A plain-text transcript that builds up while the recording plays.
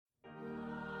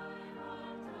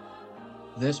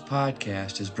This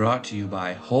podcast is brought to you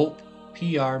by Hope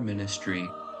PR Ministry.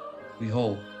 We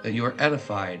hope that you are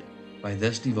edified by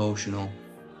this devotional.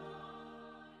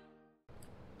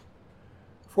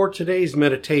 For today's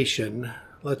meditation,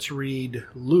 let's read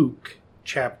Luke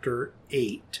chapter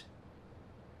 8.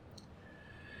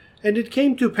 And it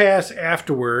came to pass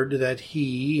afterward that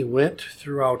he went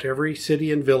throughout every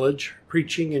city and village,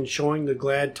 preaching and showing the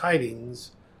glad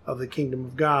tidings of the kingdom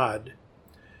of God.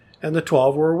 And the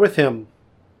 12 were with him.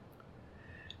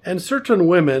 And certain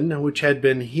women which had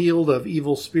been healed of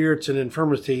evil spirits and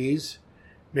infirmities,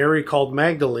 Mary called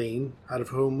Magdalene, out of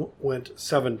whom went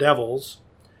 7 devils,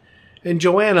 and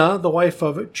Joanna, the wife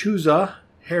of Chuza,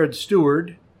 Herod's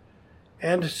steward,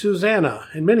 and Susanna,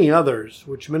 and many others,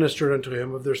 which ministered unto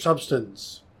him of their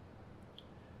substance.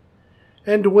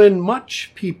 And when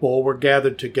much people were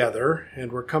gathered together,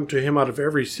 and were come to him out of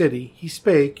every city, he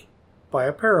spake by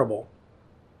a parable.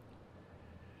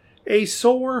 A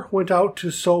sower went out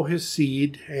to sow his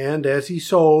seed, and as he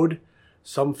sowed,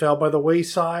 some fell by the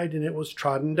wayside, and it was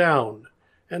trodden down,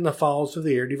 and the fowls of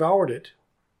the air devoured it.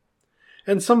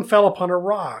 And some fell upon a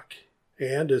rock,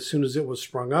 and as soon as it was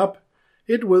sprung up,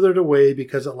 it withered away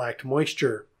because it lacked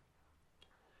moisture.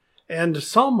 And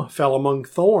some fell among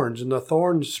thorns, and the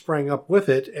thorns sprang up with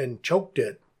it and choked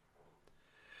it.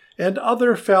 And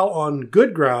other fell on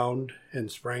good ground,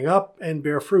 and sprang up and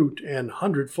bare fruit an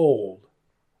 100-fold.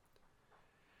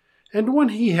 And when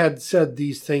he had said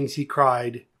these things, he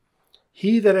cried,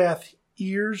 He that hath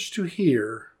ears to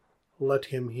hear, let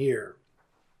him hear.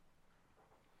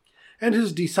 And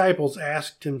his disciples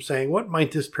asked him, saying, What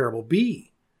might this parable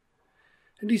be?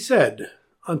 And he said,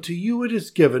 Unto you it is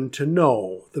given to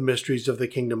know the mysteries of the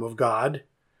kingdom of God,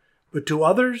 but to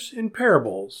others in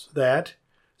parables, that,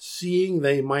 seeing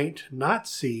they might not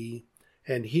see,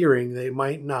 and hearing they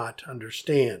might not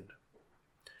understand.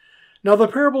 Now the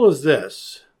parable is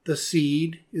this. The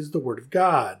seed is the word of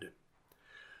God.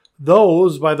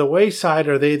 Those by the wayside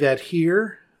are they that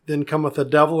hear, then cometh the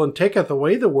devil and taketh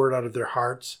away the word out of their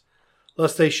hearts,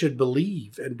 lest they should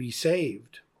believe and be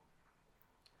saved.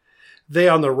 They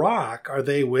on the rock are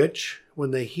they which, when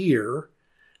they hear,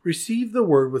 receive the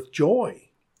word with joy.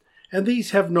 And these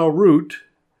have no root,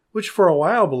 which for a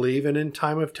while believe, and in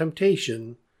time of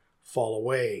temptation fall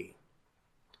away.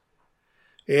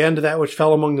 And that which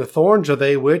fell among the thorns are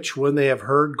they which, when they have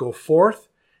heard, go forth,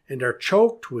 and are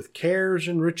choked with cares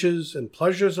and riches and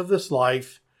pleasures of this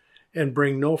life, and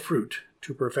bring no fruit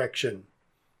to perfection.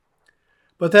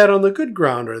 But that on the good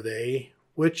ground are they,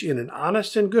 which in an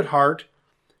honest and good heart,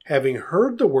 having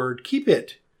heard the word, keep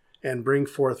it, and bring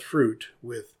forth fruit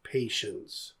with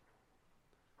patience.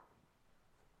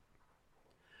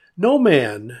 No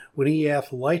man, when he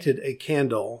hath lighted a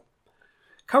candle,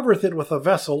 covereth it with a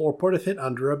vessel, or putteth it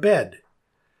under a bed,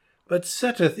 but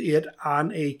setteth it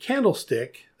on a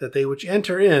candlestick, that they which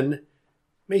enter in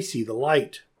may see the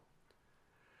light.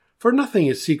 For nothing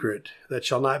is secret that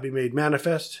shall not be made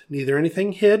manifest, neither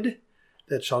anything hid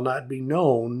that shall not be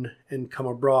known and come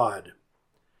abroad.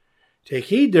 Take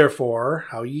heed, therefore,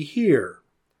 how ye hear.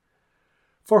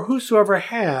 For whosoever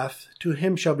hath, to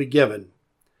him shall be given,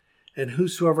 and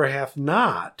whosoever hath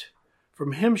not,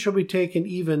 from him shall be taken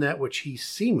even that which he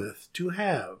seemeth to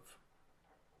have.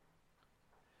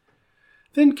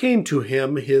 Then came to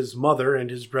him his mother and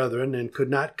his brethren, and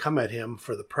could not come at him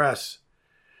for the press.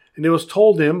 And it was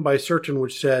told him by certain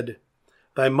which said,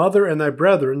 Thy mother and thy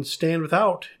brethren stand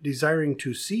without, desiring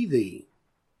to see thee.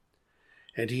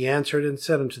 And he answered and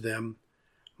said unto them,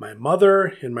 My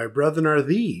mother and my brethren are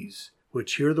these,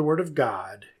 which hear the word of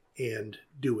God, and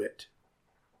do it.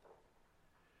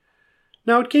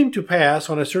 Now it came to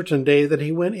pass on a certain day that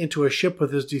he went into a ship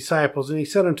with his disciples, and he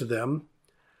said unto them,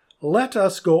 Let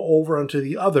us go over unto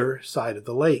the other side of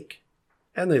the lake.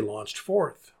 And they launched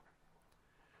forth.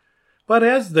 But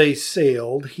as they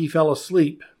sailed, he fell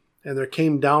asleep, and there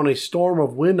came down a storm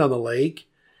of wind on the lake,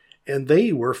 and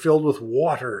they were filled with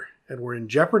water, and were in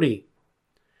jeopardy.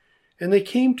 And they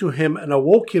came to him and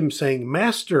awoke him, saying,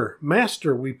 Master,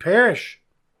 Master, we perish.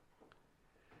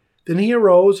 Then he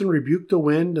arose and rebuked the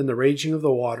wind and the raging of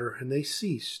the water, and they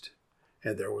ceased,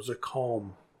 and there was a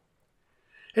calm.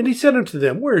 And he said unto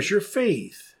them, Where is your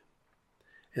faith?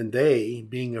 And they,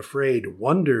 being afraid,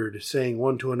 wondered, saying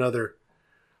one to another,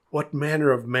 What manner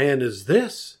of man is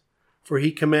this? For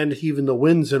he commandeth even the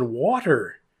winds and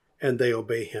water, and they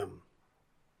obey him.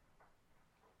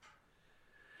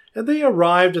 And they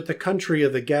arrived at the country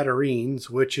of the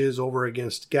Gadarenes, which is over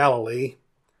against Galilee.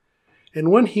 And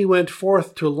when he went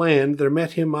forth to land, there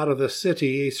met him out of the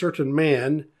city a certain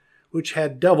man, which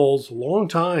had devils long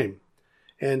time,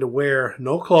 and wear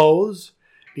no clothes,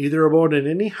 neither abode in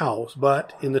any house,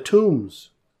 but in the tombs.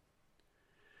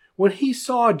 When he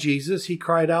saw Jesus, he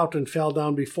cried out and fell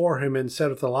down before him and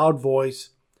said with a loud voice,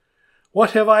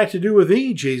 What have I to do with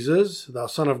thee, Jesus, thou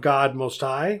Son of God Most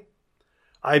High?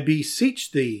 I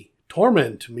beseech thee,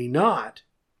 torment me not.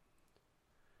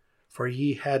 For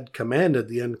he had commanded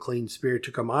the unclean spirit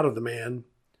to come out of the man.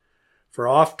 For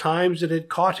oft times it had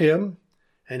caught him,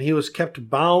 and he was kept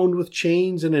bound with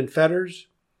chains and in fetters,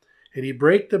 and he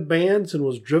brake the bands and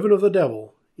was driven of the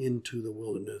devil into the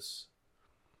wilderness.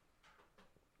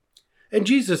 And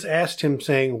Jesus asked him,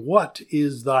 saying, What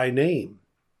is thy name?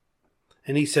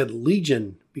 And he said,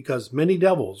 Legion, because many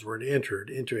devils were entered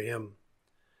into him.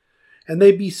 And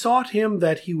they besought him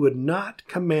that he would not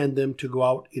command them to go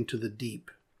out into the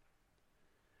deep.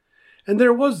 And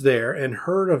there was there an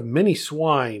herd of many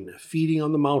swine feeding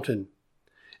on the mountain.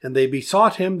 And they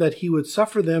besought him that he would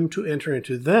suffer them to enter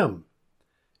into them.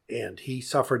 And he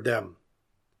suffered them.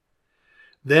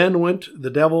 Then went the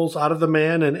devils out of the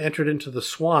man and entered into the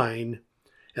swine,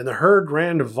 and the herd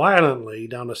ran violently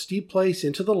down a steep place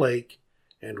into the lake,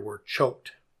 and were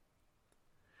choked.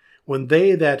 When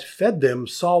they that fed them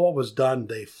saw what was done,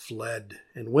 they fled,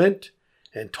 and went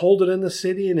and told it in the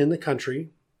city and in the country.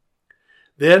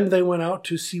 Then they went out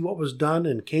to see what was done,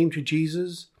 and came to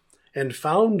Jesus, and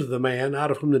found the man out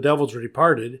of whom the devils were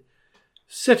departed,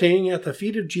 sitting at the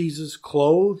feet of Jesus,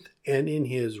 clothed and in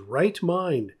his right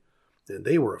mind. And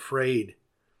they were afraid.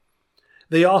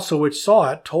 They also which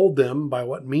saw it told them by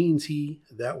what means he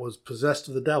that was possessed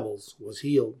of the devils was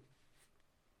healed.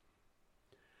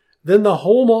 Then the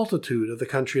whole multitude of the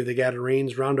country of the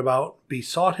Gadarenes round about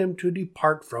besought him to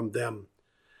depart from them,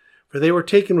 for they were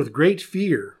taken with great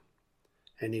fear.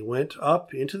 And he went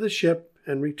up into the ship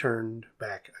and returned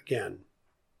back again.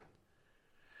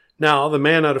 Now the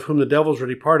man out of whom the devils were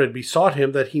departed besought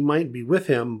him that he might be with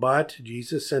him, but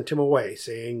Jesus sent him away,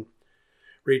 saying,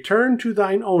 Return to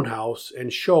thine own house,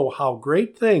 and show how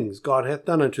great things God hath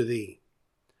done unto thee.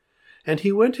 And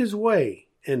he went his way,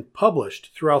 and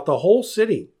published throughout the whole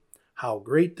city how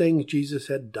great things Jesus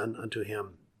had done unto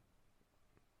him.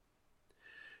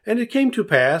 And it came to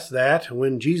pass that,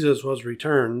 when Jesus was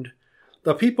returned,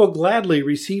 the people gladly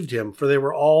received him, for they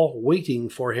were all waiting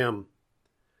for him.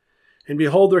 And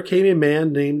behold, there came a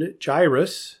man named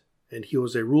Jairus, and he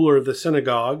was a ruler of the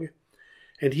synagogue,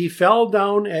 and he fell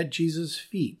down at Jesus'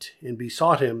 feet, and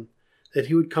besought him that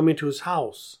he would come into his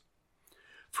house.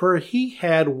 For he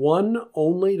had one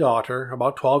only daughter,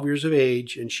 about 12 years of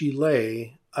age, and she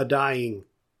lay a-dying.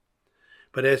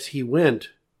 But as he went,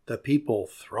 the people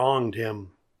thronged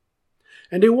him.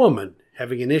 And a woman,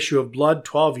 having an issue of blood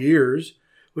 12 years,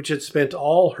 which had spent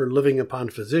all her living upon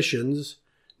physicians,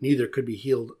 neither could be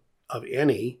healed of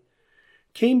any,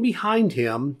 came behind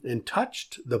him and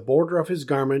touched the border of his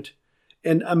garment,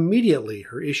 and immediately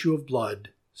her issue of blood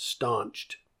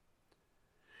staunched.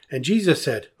 And Jesus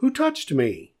said, Who touched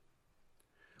me?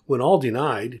 When all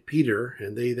denied, Peter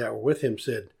and they that were with him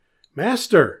said,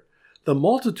 Master, the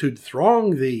multitude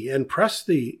throng thee and press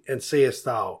thee, and sayest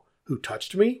thou, Who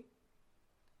touched me?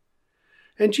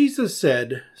 And Jesus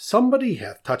said, Somebody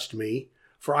hath touched me,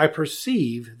 for I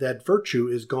perceive that virtue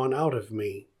is gone out of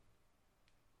me.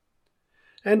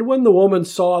 And when the woman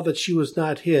saw that she was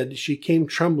not hid, she came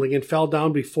trembling and fell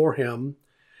down before him.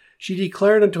 She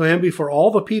declared unto him before all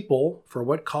the people for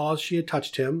what cause she had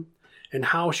touched him, and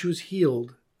how she was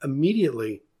healed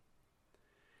immediately.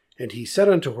 And he said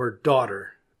unto her,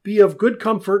 Daughter, be of good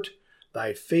comfort,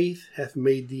 thy faith hath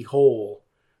made thee whole.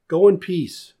 Go in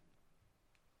peace.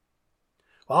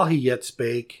 While he yet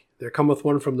spake, there cometh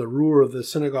one from the ruler of the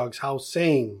synagogue's house,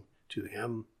 saying to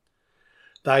him,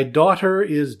 Thy daughter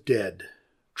is dead.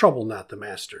 Trouble not the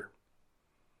master.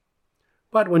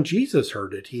 But when Jesus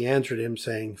heard it, he answered him,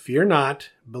 saying, Fear not,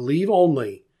 believe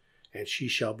only, and she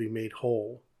shall be made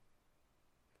whole.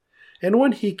 And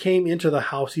when he came into the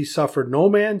house, he suffered no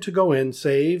man to go in,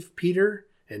 save Peter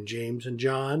and James and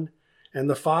John, and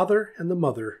the father and the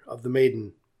mother of the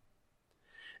maiden.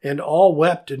 And all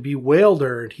wept and bewailed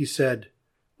her, and he said,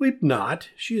 Weep not,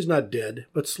 she is not dead,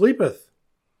 but sleepeth.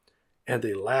 And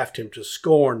they laughed him to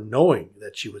scorn, knowing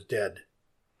that she was dead.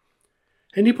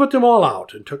 And he put them all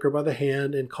out, and took her by the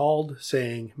hand, and called,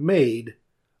 saying, Maid,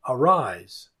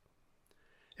 arise.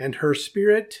 And her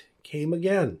spirit came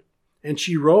again, and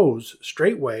she rose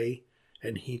straightway,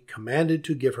 and he commanded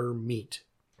to give her meat.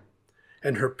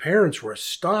 And her parents were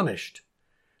astonished,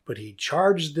 but he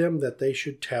charged them that they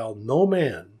should tell no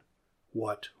man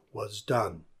what was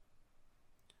done.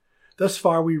 Thus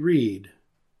far we read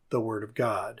the Word of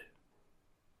God.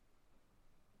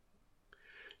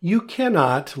 You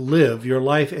cannot live your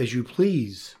life as you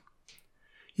please.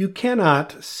 You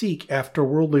cannot seek after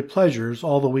worldly pleasures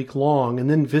all the week long and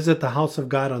then visit the house of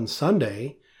God on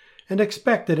Sunday and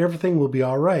expect that everything will be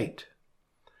all right.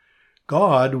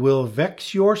 God will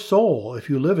vex your soul if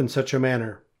you live in such a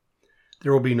manner.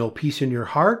 There will be no peace in your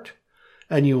heart,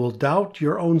 and you will doubt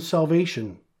your own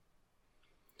salvation.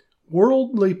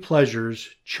 Worldly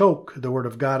pleasures choke the word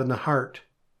of God in the heart.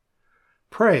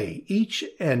 Pray each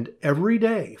and every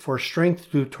day for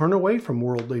strength to turn away from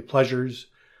worldly pleasures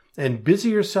and busy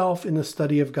yourself in the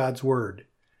study of God's word.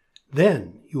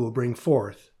 Then you will bring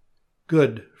forth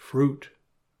good fruit.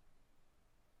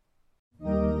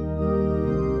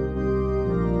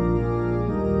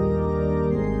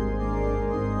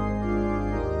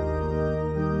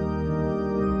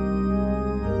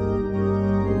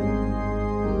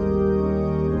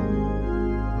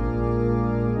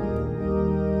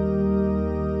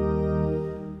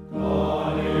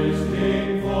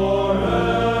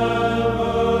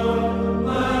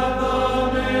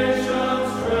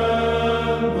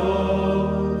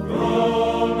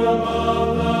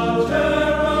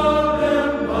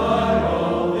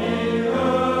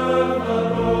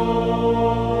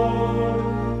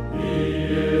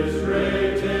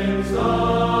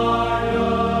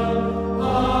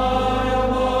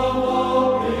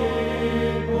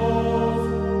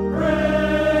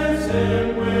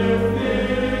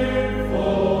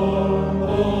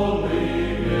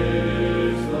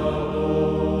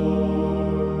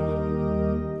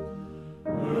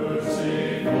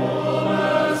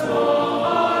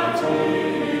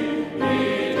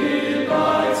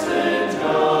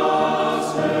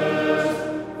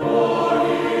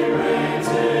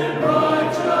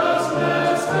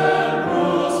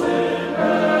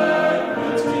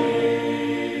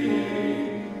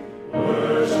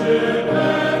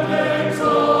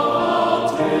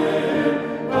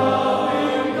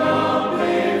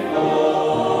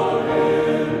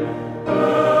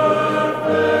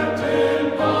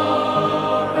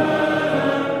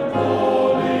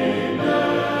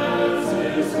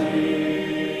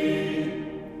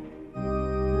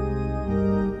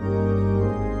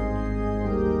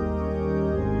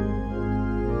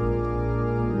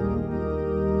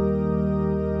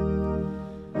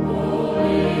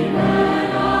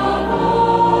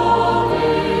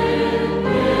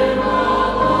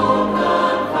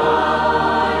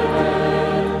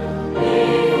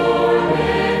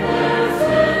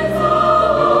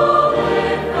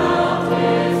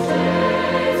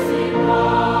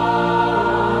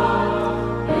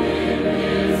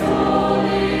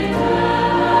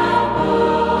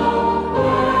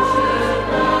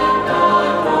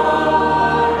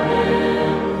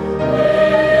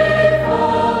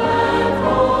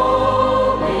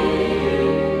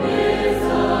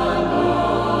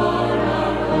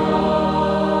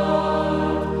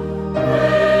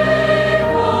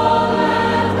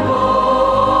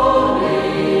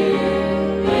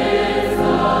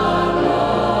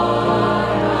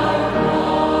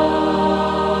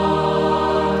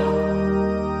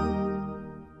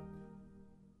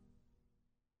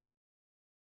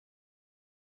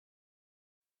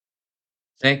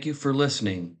 Thank you for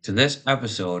listening to this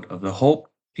episode of the Hope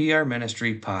PR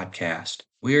Ministry podcast.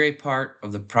 We are a part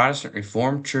of the Protestant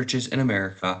Reformed Churches in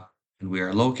America, and we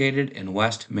are located in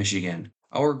West Michigan.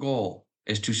 Our goal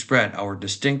is to spread our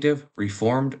distinctive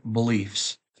Reformed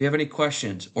beliefs. If you have any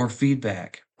questions or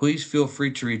feedback, please feel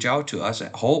free to reach out to us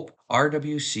at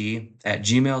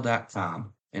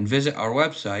hoperwc@gmail.com and visit our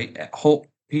website at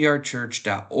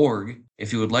hopeprchurch.org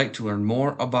if you would like to learn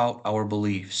more about our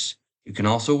beliefs. You can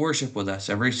also worship with us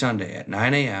every Sunday at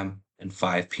 9 a.m. and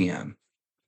 5 p.m.